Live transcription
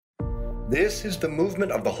This is the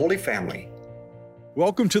movement of the Holy Family.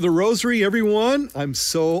 Welcome to the Rosary, everyone. I'm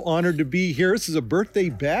so honored to be here. This is a birthday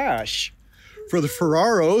bash for the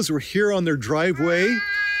Ferraros. We're here on their driveway,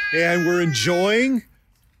 and we're enjoying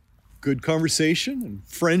good conversation and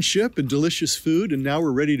friendship and delicious food, and now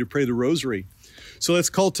we're ready to pray the Rosary. So let's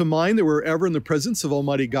call to mind that we're ever in the presence of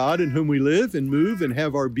Almighty God, in whom we live and move and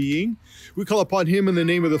have our being. We call upon Him in the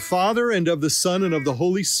name of the Father, and of the Son, and of the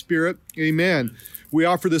Holy Spirit. Amen. We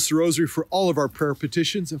offer this Rosary for all of our prayer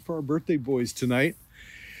petitions and for our birthday boys tonight.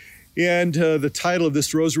 And the title of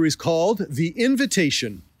this Rosary is called The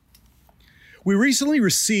Invitation. We recently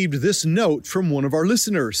received this note from one of our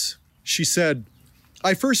listeners. She said,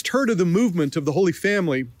 I first heard of the movement of the Holy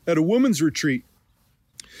Family at a women's retreat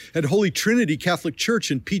at Holy Trinity Catholic Church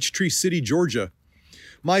in Peachtree City, Georgia.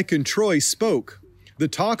 Mike and Troy spoke. The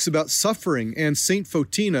talks about suffering and Saint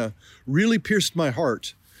Fotina really pierced my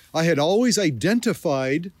heart. I had always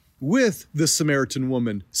identified with the Samaritan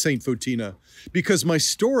woman, Saint Fotina, because my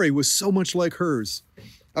story was so much like hers.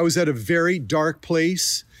 I was at a very dark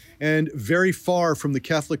place and very far from the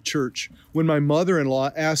Catholic Church when my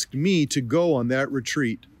mother-in-law asked me to go on that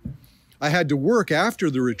retreat. I had to work after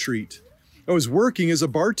the retreat. I was working as a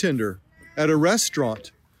bartender at a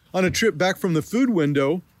restaurant. On a trip back from the food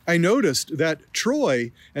window, I noticed that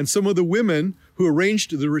Troy and some of the women who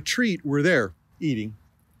arranged the retreat were there eating.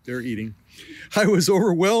 They're eating. I was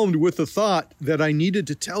overwhelmed with the thought that I needed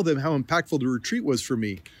to tell them how impactful the retreat was for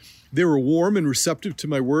me. They were warm and receptive to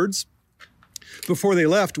my words. Before they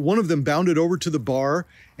left, one of them bounded over to the bar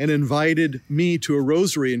and invited me to a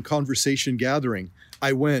rosary and conversation gathering.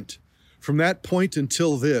 I went. From that point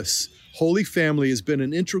until this, Holy Family has been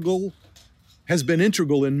integral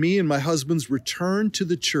in me and my husband's return to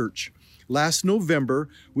the church. Last November,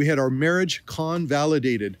 we had our marriage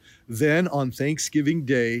convalidated. Then on Thanksgiving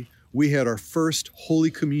Day, we had our first Holy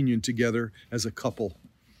Communion together as a couple.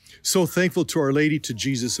 So thankful to Our Lady, to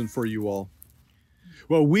Jesus, and for you all.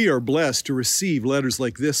 Well, we are blessed to receive letters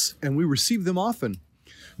like this, and we receive them often.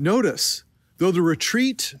 Notice, though the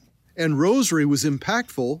retreat and rosary was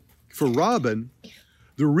impactful for Robin,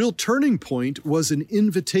 the real turning point was an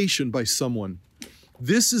invitation by someone.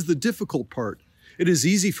 This is the difficult part. It is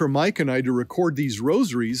easy for Mike and I to record these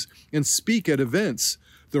rosaries and speak at events.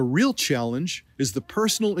 The real challenge is the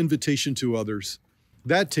personal invitation to others.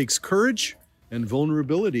 That takes courage and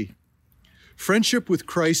vulnerability. Friendship with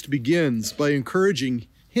Christ begins by encountering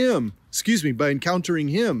Him.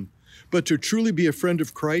 But to truly be a friend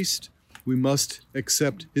of Christ, we must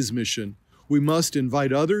accept His mission. We must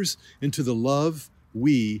invite others into the love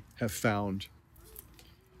we have found.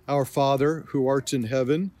 Our Father, who art in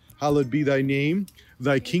heaven, hallowed be thy name.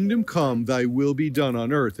 Thy kingdom come, thy will be done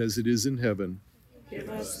on earth as it is in heaven. Give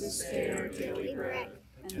us this day our daily bread,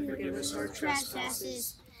 and forgive us our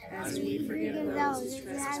trespasses, as we forgive those who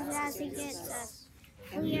trespass against us.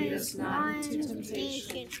 And lead us not into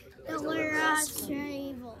temptation, but deliver us from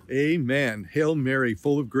evil. Amen. Hail Mary,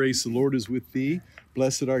 full of grace, the Lord is with thee.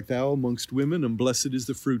 Blessed art thou amongst women, and blessed is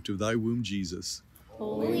the fruit of thy womb, Jesus.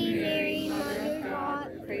 Holy Mary, Mother of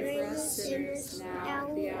God, pray for us sinners, now and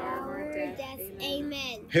at the hour of our death.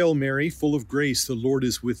 Amen. Hail Mary, full of grace, the Lord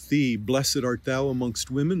is with thee. Blessed art thou amongst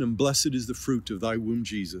women, and blessed is the fruit of thy womb,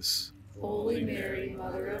 Jesus. Holy Mary,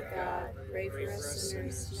 Mother of God, pray for us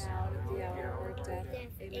sinners, now and at the hour of our death.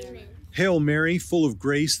 Amen. Hail Mary, full of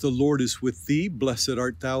grace, the Lord is with thee. Blessed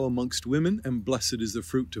art thou amongst women, and blessed is the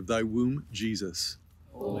fruit of thy womb, Jesus.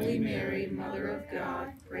 Holy Mary, Mother of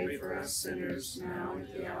God, pray for us sinners, now and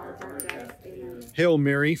at the hour of our death. Amen. Hail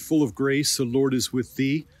Mary, full of grace, the Lord is with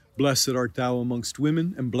thee. Blessed art thou amongst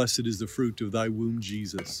women, and blessed is the fruit of thy womb,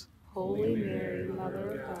 Jesus. Holy Mary,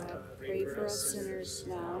 Mother of God, pray for us sinners,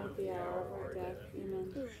 now and at the hour of our death.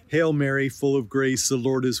 Amen. Hail Mary, full of grace, the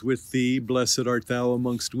Lord is with thee. Blessed art thou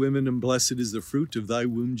amongst women, and blessed is the fruit of thy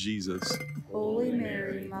womb, Jesus. Holy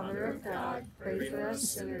Mary, Mother of God, pray for us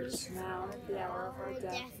sinners, now and at the hour of our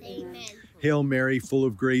death. Amen. Hail Mary, full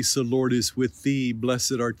of grace, the Lord is with thee.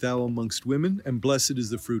 Blessed art thou amongst women, and blessed is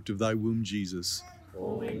the fruit of thy womb, Jesus.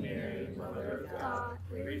 Holy Mary, Mother of God,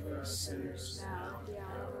 pray for us sinners, now and at the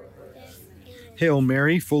hour of our death. Amen. Hail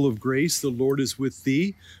Mary, full of grace, the Lord is with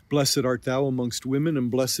thee. Blessed art thou amongst women, and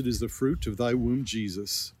blessed is the fruit of thy womb,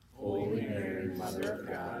 Jesus. Holy Mary, Mother of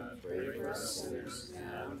God, pray for us sinners,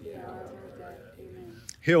 now and at the hour of our death. Amen.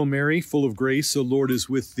 Hail Mary, full of grace, the Lord is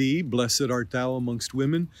with thee. Blessed art thou amongst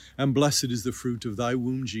women, and blessed is the fruit of thy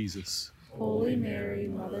womb, Jesus. Holy Mary,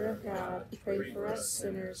 Mother of God, pray for us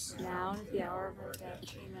sinners, now and at the hour of our death.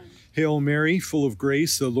 Amen. Hail Mary, full of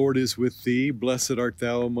grace, the Lord is with thee. Blessed art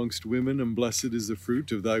thou amongst women, and blessed is the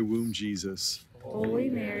fruit of thy womb, Jesus. Holy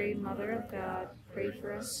Mary, Mother of God, pray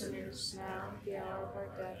for us sinners, now and at the hour of our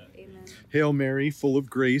death. Amen. Hail Mary, full of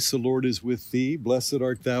grace, the Lord is with thee. Blessed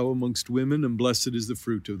art thou amongst women, and blessed is the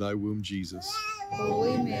fruit of thy womb, Jesus.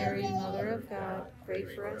 Holy Mary, Mother of God, pray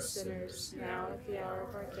for us sinners, now and at the hour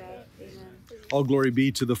of our death. Amen. All glory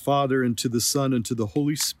be to the Father, and to the Son, and to the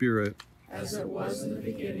Holy Spirit. As it was in the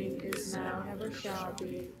beginning, is now, and ever shall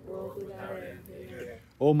be, world without end. Amen.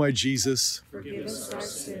 O my Jesus, Forgive us our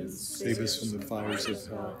sins, save us from the fires of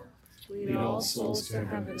hell. Lead all souls to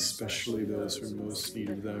heaven, especially those who are most in need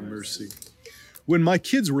of thy mercy. When my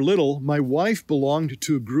kids were little, my wife belonged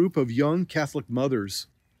to a group of young Catholic mothers.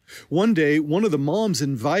 One day, one of the moms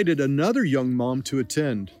invited another young mom to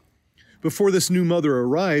attend. Before this new mother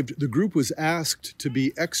arrived, the group was asked to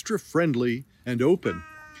be extra friendly and open.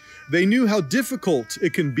 They knew how difficult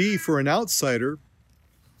it can be for an outsider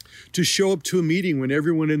to show up to a meeting when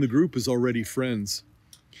everyone in the group is already friends.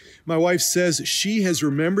 My wife says she has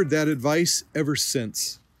remembered that advice ever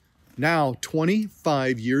since. Now,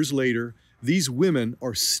 25 years later, these women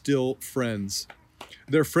are still friends.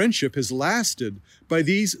 Their friendship has lasted by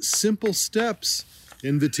these simple steps: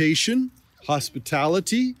 invitation,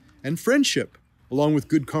 hospitality, and friendship, along with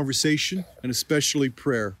good conversation and especially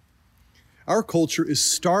prayer. Our culture is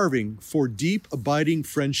starving for deep, abiding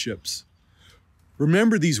friendships.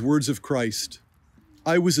 Remember these words of Christ: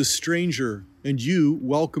 I was a stranger, and you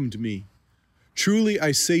welcomed me. Truly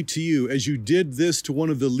I say to you, as you did this to one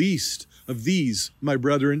of the least of these, my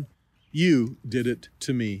brethren, you did it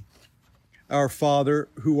to me. Our Father,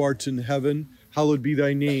 who art in heaven, hallowed be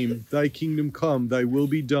thy name. Thy kingdom come, thy will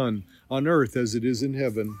be done, on earth as it is in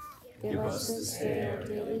heaven. Give us this day our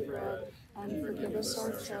daily bread, and forgive us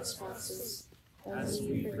our trespasses, as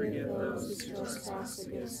we forgive those who trespass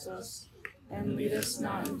against us. And lead us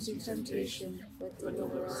not into temptation, but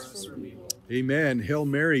deliver us from evil. Amen. Hail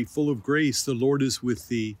Mary, full of grace, the Lord is with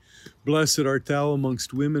thee. Blessed art thou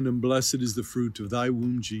amongst women, and blessed is the fruit of thy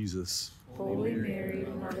womb, Jesus. Holy Mary,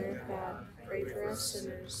 Mother of God, pray for us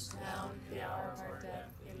sinners, now and at the hour of our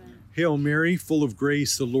death. Amen. Hail Mary, full of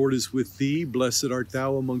grace, the Lord is with thee. Blessed art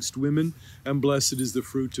thou amongst women, and blessed is the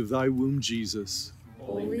fruit of thy womb, Jesus.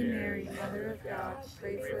 Holy Mary, Mother of God,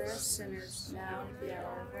 pray for us sinners, now and at the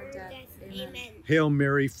hour of our death. Amen. Hail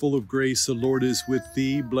Mary, full of grace, the Lord is with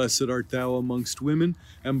thee. Blessed art thou amongst women,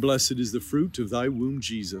 and blessed is the fruit of thy womb,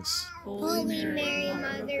 Jesus. Holy Mary,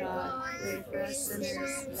 Mother of God, pray for us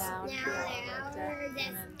sinners, now and at the hour of our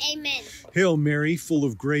death. Amen. Hail Mary, full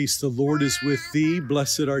of grace, the Lord is with thee.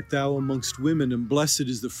 Blessed art thou amongst women, and blessed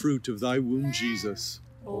is the fruit of thy womb, Jesus.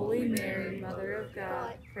 Holy Mary, Mother of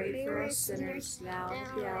God, pray for us sinners, now and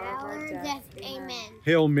at the hour of our death. Amen.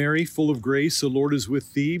 Hail Mary, full of grace, the Lord is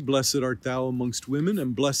with thee. Blessed art thou amongst women,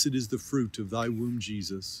 and blessed is the fruit of thy womb,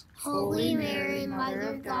 Jesus. Holy Mary, Mother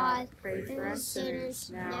of God, pray for us sinners,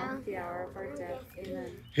 now and at the hour of our death.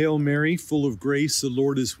 Amen. Hail Mary, full of grace, the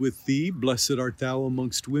Lord is with thee. Blessed art thou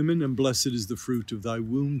amongst women, and blessed is the fruit of thy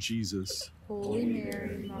womb, Jesus. Holy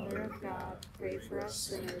Mary, Mother of God, pray for us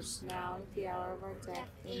sinners, now and at the hour of our death.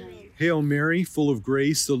 Amen. Hail Mary, full of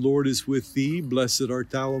grace, the Lord is with thee. Blessed art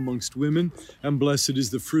thou amongst women, and blessed is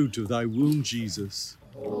the fruit of thy womb, Jesus.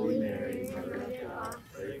 Holy Mary, Mother of God,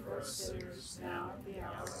 pray for us sinners, now and at the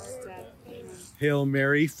hour of our death. Amen. Hail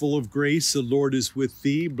Mary, full of grace, the Lord is with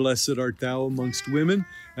thee. Blessed art thou amongst women,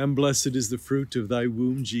 and blessed is the fruit of thy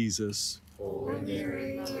womb, Jesus. Holy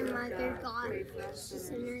Mary, Mother of God, pray for us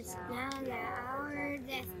sinners, now and at the hour of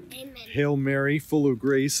death. Amen. Hail Mary, full of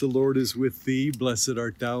grace, the Lord is with thee. Blessed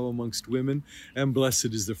art thou amongst women, and blessed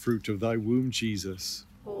is the fruit of thy womb, Jesus.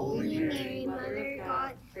 Holy Mary, Mother of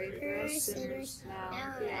God, pray for us sinners, now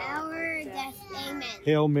and at the hour of death. Amen.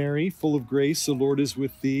 Hail Mary, full of grace, the Lord is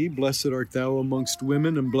with thee. Blessed art thou amongst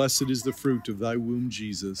women, and blessed is the fruit of thy womb,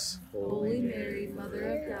 Jesus. Holy Mary, Mother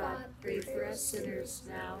of God, pray for us sinners,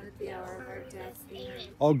 now and at the hour of our death. Amen.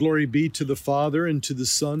 All glory be to the Father, and to the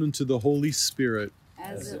Son, and to the Holy Spirit.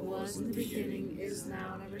 As it was in the beginning, is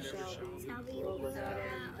now, and ever shall be, world without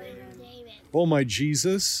end. Amen. O my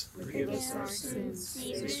Jesus, Forgive us our sins,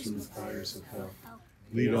 save us from the fires of hell.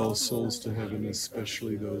 Lead all souls to heaven,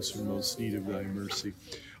 especially those who most need of thy mercy.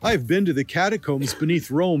 I have been to the catacombs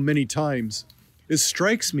beneath Rome many times. It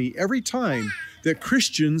strikes me every time that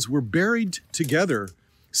Christians were buried together,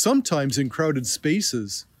 sometimes in crowded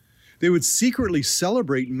spaces. They would secretly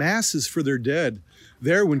celebrate masses for their dead,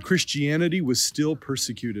 there when Christianity was still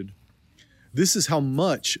persecuted. This is how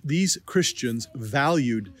much these Christians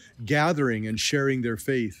valued gathering and sharing their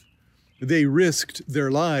faith. They risked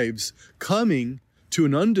their lives coming to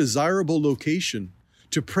an undesirable location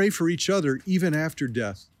to pray for each other even after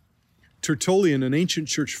death. Tertullian, an ancient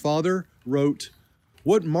church father, wrote,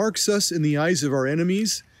 "What marks us in the eyes of our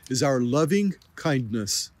enemies is our loving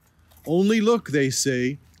kindness. Only look, they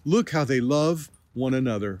say, look how they love one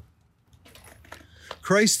another.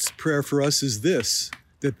 Christ's prayer for us is this,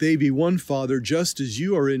 that they be one, Father, just as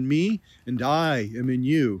you are in me and I am in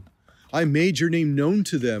you. I made your name known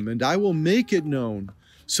to them, and I will make it known,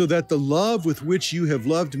 so that the love with which you have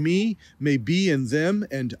loved me may be in them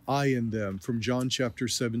and I in them. From John chapter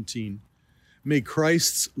 17. May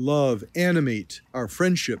Christ's love animate our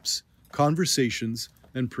friendships, conversations,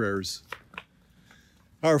 and prayers.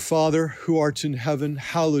 Our Father, who art in heaven,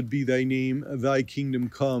 hallowed be thy name. Thy kingdom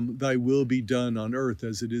come, thy will be done on earth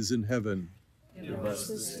as it is in heaven. Give us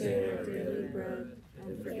this day our daily bread,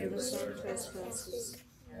 and forgive us our trespasses,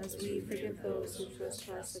 as we forgive those who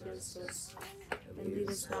trespass against us. And lead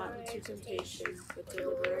us not into temptation, but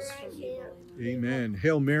deliver us from evil. Amen.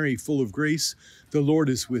 Hail Mary, full of grace, the Lord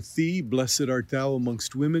is with thee. Blessed art thou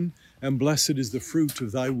amongst women, and blessed is the fruit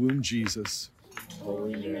of thy womb, Jesus.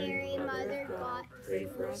 Holy Mary, Mother of God, pray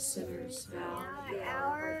for us sinners, now and at the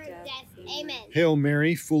hour of our death. Amen. Hail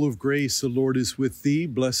Mary, full of grace, the Lord is with thee.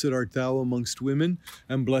 Blessed art thou amongst women,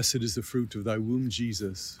 and blessed is the fruit of thy womb,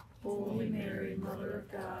 Jesus. Holy Mary, Mother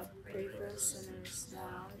of God, pray for us sinners,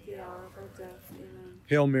 now and at the hour of our death. Amen.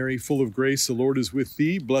 Hail Mary, full of grace, the Lord is with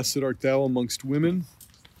thee. Blessed art thou amongst women,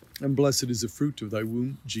 and blessed is the fruit of thy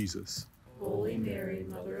womb, Jesus. Holy Mary,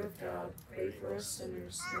 Mother of God, pray for us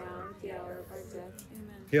sinners, now and at the hour of our death. Amen.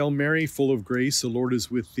 Hail Mary, full of grace, the Lord is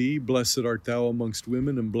with thee. Blessed art thou amongst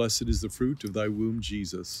women, and blessed is the fruit of thy womb,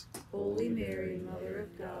 Jesus. Holy Mary, Mother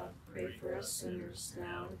of God, pray for us sinners,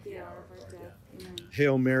 now and at the hour of our death. Amen.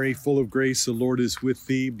 Hail Mary, full of grace, the Lord is with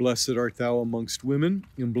thee. Blessed art thou amongst women,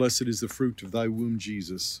 and blessed is the fruit of thy womb,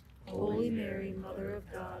 Jesus. Holy Mary, Mother of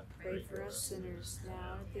God, pray for us sinners,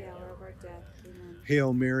 now and at the hour of our death. Amen.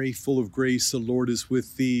 Hail Mary, full of grace, the Lord is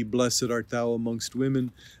with thee. Blessed art thou amongst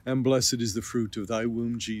women, and blessed is the fruit of thy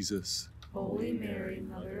womb, Jesus. Holy Mary,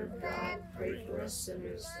 Mother of God, pray for us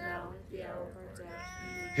sinners, now and at the hour of our death.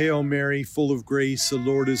 Amen. Hail Mary, full of grace, the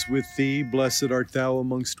Lord is with thee. Blessed art thou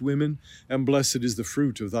amongst women, and blessed is the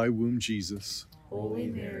fruit of thy womb, Jesus. Holy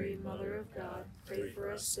Mary, Mother of God, pray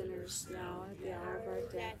for us sinners, now and at the hour of our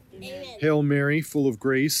death. Amen. Hail Mary, full of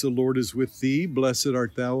grace, the Lord is with thee. Blessed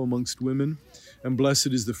art thou amongst women, and blessed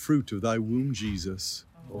is the fruit of thy womb, Jesus.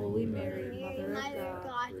 Holy Mary, Mother of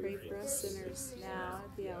God, pray for us sinners, now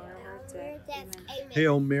and at the hour of our death. Amen.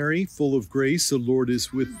 Hail Mary, full of grace, the Lord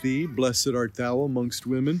is with thee. Blessed art thou amongst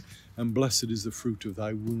women, and blessed is the fruit of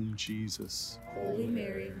thy womb, Jesus. Holy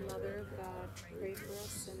Mary, Mother of God, pray for us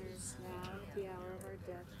sinners, now and at the hour of our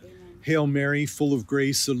death. Amen. Hail Mary, full of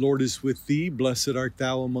grace, the Lord is with thee. Blessed art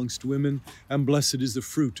thou amongst women, and blessed is the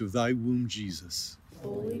fruit of thy womb, Jesus.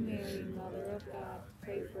 Holy Mary, Mother of God,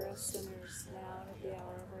 pray for us sinners, now and at the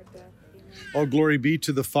hour of our death. Amen. All glory be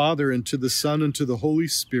to the Father, and to the Son, and to the Holy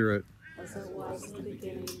Spirit. As it was in the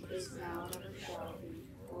beginning, is now, and ever shall be,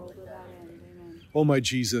 world without end. Amen. O my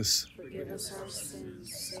Jesus, Forgive us our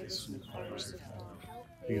sins, save us from the fires of hell.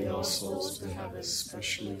 lead all souls to heaven,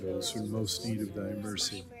 especially those who are in most need of thy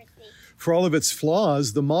mercy. For all of its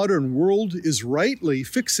flaws, the modern world is rightly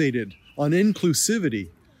fixated on inclusivity,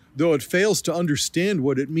 though it fails to understand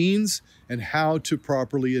what it means and how to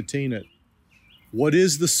properly attain it. What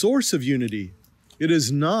is the source of unity? It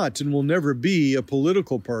is not and will never be a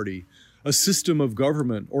political party, a system of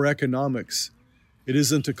government, or economics. It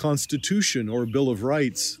isn't a constitution or a Bill of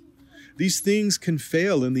Rights. These things can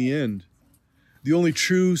fail in the end. The only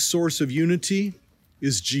true source of unity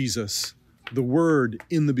is Jesus, the Word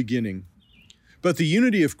in the beginning. But the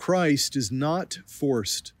unity of Christ is not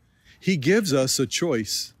forced. He gives us a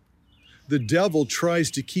choice. The devil tries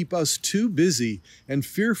to keep us too busy and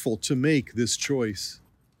fearful to make this choice.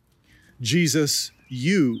 Jesus,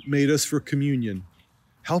 you made us for communion.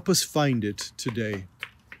 Help us find it today.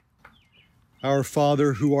 Our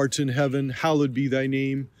Father, who art in heaven, hallowed be thy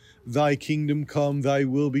name. Thy kingdom come, thy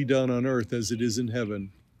will be done on earth as it is in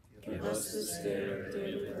heaven. Give us this day our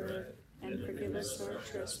daily bread, and forgive us our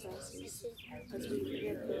trespasses, as we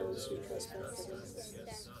forgive those who trespass against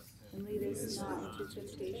us. And lead us not into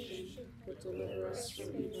temptation, but deliver us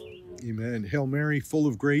from evil. Amen. Amen. Hail Mary, full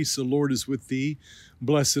of grace, the Lord is with thee.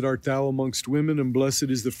 Blessed art thou amongst women, and blessed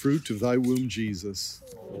is the fruit of thy womb, Jesus.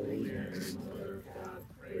 Holy Mary, Mother of God,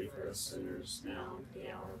 pray for us sinners, now and at the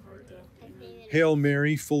hour of our death. Amen. Hail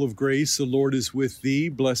Mary, full of grace, the Lord is with thee.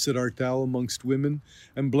 Blessed art thou amongst women,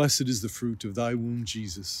 and blessed is the fruit of thy womb,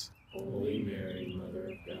 Jesus. Holy Mary,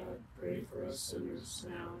 Mother of God, pray for us sinners,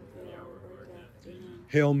 now and at the hour of our death. Amen.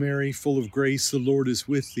 Hail Mary, full of grace, the Lord is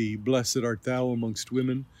with thee. Blessed art thou amongst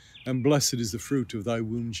women, and blessed is the fruit of thy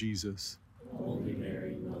womb, Jesus. Holy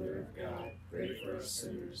Mary, Mother of God, pray for us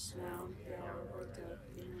sinners, now and at the hour of our death.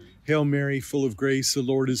 Amen. Hail Mary, full of grace, the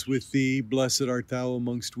Lord is with thee. Blessed art thou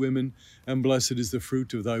amongst women, and blessed is the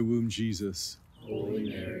fruit of thy womb, Jesus. Holy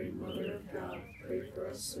Mary, Mother of God, pray for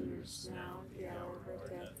us sinners, now and at the hour of our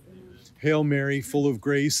death. Amen. Hail Mary, full of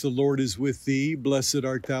grace, the Lord is with thee. Blessed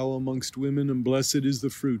art thou amongst women, and blessed is the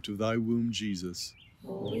fruit of thy womb, Jesus.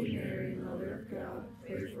 Holy Mary, Mother of God,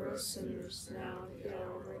 pray for us sinners, now and at the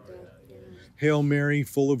hour of our death. Amen. Hail Mary,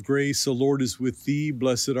 full of grace, the Lord is with thee.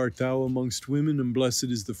 Blessed art thou amongst women, and blessed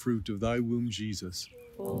is the fruit of thy womb, Jesus.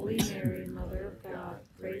 Holy Mary, Mother of God,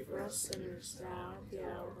 pray for us sinners, now and at the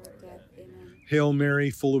hour of our death. Amen. Hail Mary,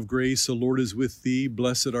 full of grace, the Lord is with thee.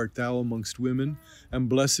 Blessed art thou amongst women, and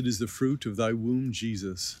blessed is the fruit of thy womb,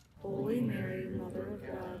 Jesus. Holy Mary, Mother of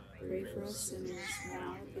God, pray for us sinners,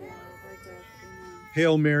 now and at the hour of our death. Amen.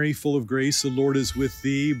 Hail Mary, full of grace, the Lord is with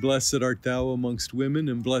thee. Blessed art thou amongst women,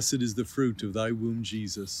 and blessed is the fruit of thy womb,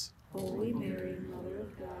 Jesus. Holy Mary, Mother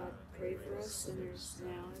of God, pray for us sinners,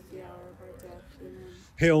 now and at the hour of our death. Amen.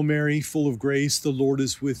 Hail Mary, full of grace, the Lord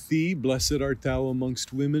is with thee. Blessed art thou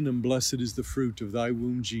amongst women, and blessed is the fruit of thy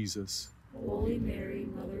womb, Jesus. Holy Mary,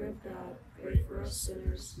 Mother of God, pray for us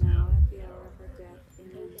sinners, now and at the hour of our death.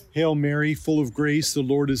 Amen. Hail Mary, full of grace, the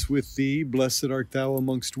Lord is with thee. Blessed art thou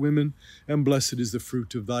amongst women, and blessed is the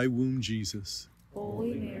fruit of thy womb, Jesus.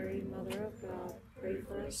 Holy Mary, Mother of God, pray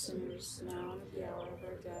for us sinners, now and at the hour of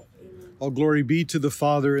our death. Amen. All glory be to the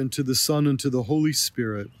Father, and to the Son, and to the Holy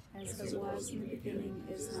Spirit. As it was in the beginning,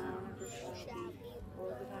 is now, and ever shall be,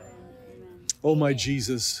 world without end. Amen. O my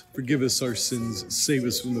Jesus, forgive us our sins, save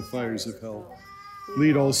us from the fires of hell.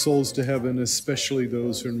 Lead all souls to heaven, especially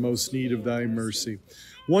those who are in most need of thy mercy.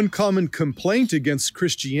 One common complaint against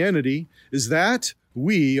Christianity is that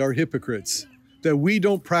we are hypocrites, that we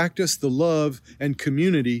don't practice the love and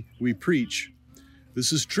community we preach.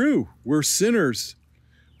 This is true. We're sinners.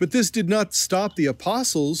 But this did not stop the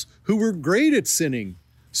apostles, who were great at sinning,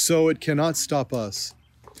 so it cannot stop us.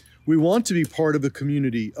 We want to be part of a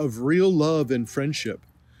community of real love and friendship,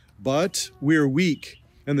 but we are weak,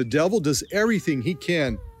 and the devil does everything he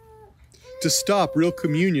can to stop real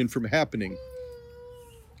communion from happening.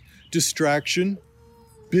 Distraction,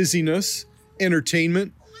 busyness,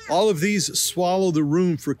 entertainment, all of these swallow the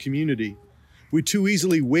room for community. We too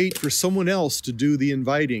easily wait for someone else to do the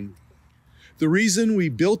inviting. The reason we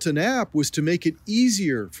built an app was to make it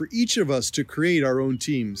easier for each of us to create our own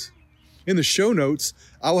teams. In the show notes,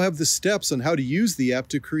 I'll have the steps on how to use the app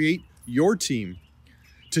to create your team.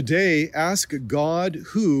 Today, ask God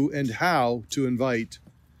who and how to invite.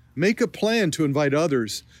 Make a plan to invite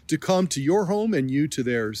others to come to your home and you to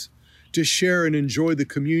theirs, to share and enjoy the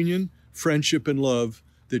communion, friendship, and love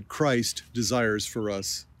that Christ desires for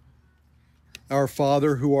us. Our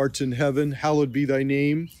Father, who art in heaven, hallowed be thy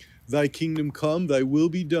name. Thy kingdom come, thy will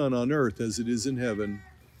be done on earth as it is in heaven.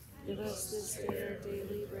 Give us this day our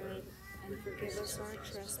daily bread, and forgive us our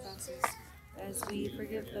trespasses, as we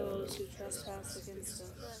forgive those who trespass against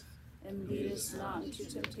us. And lead us not into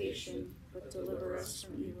temptation, but deliver us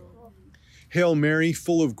from evil. Hail Mary,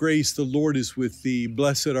 full of grace, the Lord is with thee.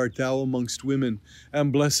 Blessed art thou amongst women,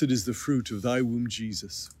 and blessed is the fruit of thy womb,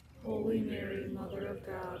 Jesus. Holy Mary, Mother of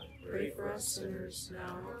God, pray for us sinners,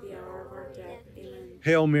 now and at the hour of our death. Amen.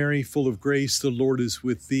 Hail Mary, full of grace, the Lord is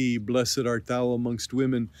with thee. Blessed art thou amongst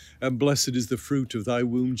women, and blessed is the fruit of thy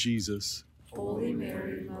womb, Jesus. Holy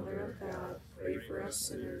Mary, Mother of God, pray for us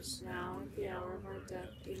sinners, now and at the hour of our death.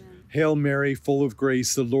 Amen. Hail Mary, full of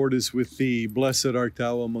grace, the Lord is with thee. Blessed art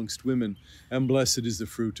thou amongst women, and blessed is the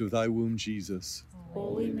fruit of thy womb, Jesus.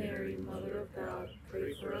 Holy Mary, Mother of God,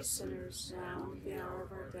 pray for us sinners, now and at the hour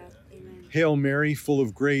of our death. Amen. Hail Mary, full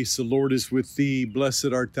of grace, the Lord is with thee.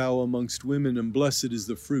 Blessed art thou amongst women, and blessed is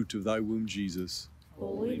the fruit of thy womb, Jesus.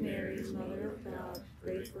 Holy Mary, Mother of God,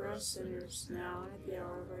 pray for us sinners, now and at the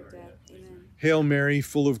hour of our death. Amen. Hail Mary,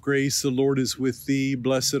 full of grace, the Lord is with thee.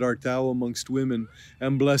 Blessed art thou amongst women,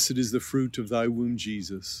 and blessed is the fruit of thy womb,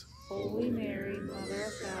 Jesus. Holy Mary, Mother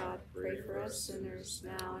of God, pray for us sinners,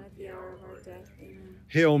 now and at the hour of our death. Amen.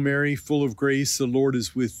 Hail Mary, full of grace, the Lord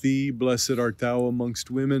is with thee. Blessed art thou amongst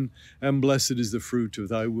women, and blessed is the fruit of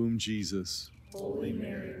thy womb, Jesus. Holy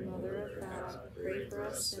Mary, Mother of God, pray for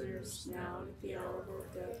us sinners, now and at the hour of our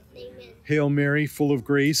death. Amen. Hail Mary, full of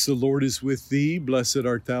grace, the Lord is with thee. Blessed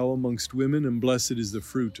art thou amongst women, and blessed is the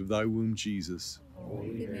fruit of thy womb, Jesus.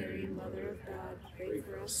 Holy Mary, Mother of God, pray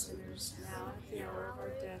for us sinners, now and at the hour of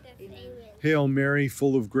our death. Amen. Hail Mary,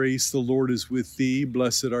 full of grace, the Lord is with thee.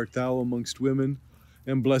 Blessed art thou amongst women,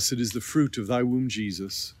 and blessed is the fruit of thy womb,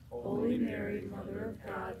 Jesus. Holy Mary, Mother of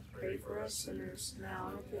God, pray for us sinners, now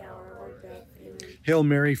and at the hour of our death. Amen. Hail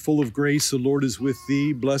Mary, full of grace, the Lord is with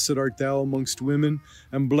thee. Blessed art thou amongst women,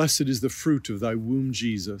 and blessed is the fruit of thy womb,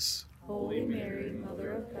 Jesus. Holy Mary,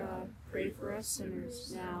 Mother of God, us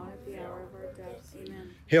sinners, now and at the hour of our death.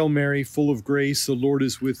 Amen. Hail Mary, full of grace, the Lord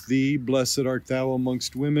is with thee. Blessed art thou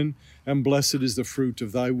amongst women, and blessed is the fruit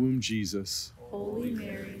of thy womb, Jesus. Holy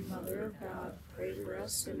Mary, Mother of God, pray for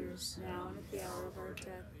us sinners, now and at the hour of our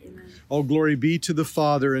death. Amen. All glory be to the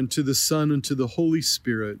Father, and to the Son, and to the Holy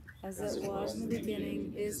Spirit. As it was in the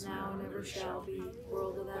beginning, is now, and ever shall be,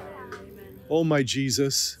 world without end. Amen. O my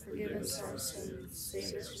Jesus, Forgive us our sins,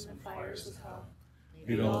 save us from the fires of hell.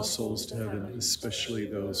 lead all souls to heaven, especially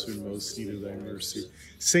those who in most need of thy mercy.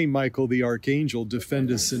 Saint Michael the Archangel,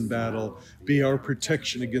 defend us in battle. Be our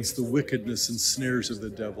protection against the wickedness and snares of the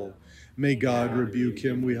devil. May God rebuke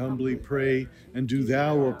him, we humbly pray. And do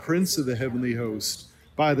thou, O Prince of the heavenly host,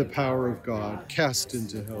 by the power of God, cast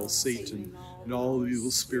into hell Satan and all the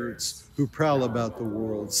evil spirits who prowl about the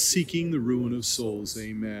world, seeking the ruin of souls.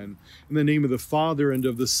 Amen. In the name of the Father, and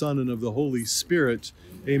of the Son, and of the Holy Spirit.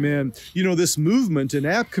 Amen. You know, this movement and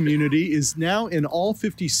app community is now in all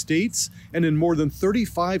 50 states and in more than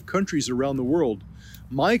 35 countries around the world.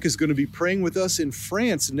 Mike is going to be praying with us in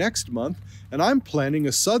France next month, and I'm planning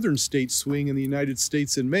a southern state swing in the United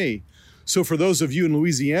States in May. So for those of you in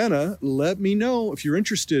Louisiana, let me know if you're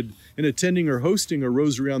interested in attending or hosting a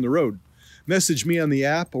Rosary on the Road. Message me on the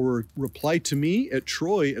app or reply to me at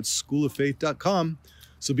troy@schooloffaith.com.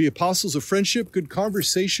 So be apostles of friendship, good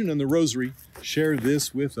conversation, and the Rosary. Share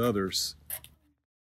this with others.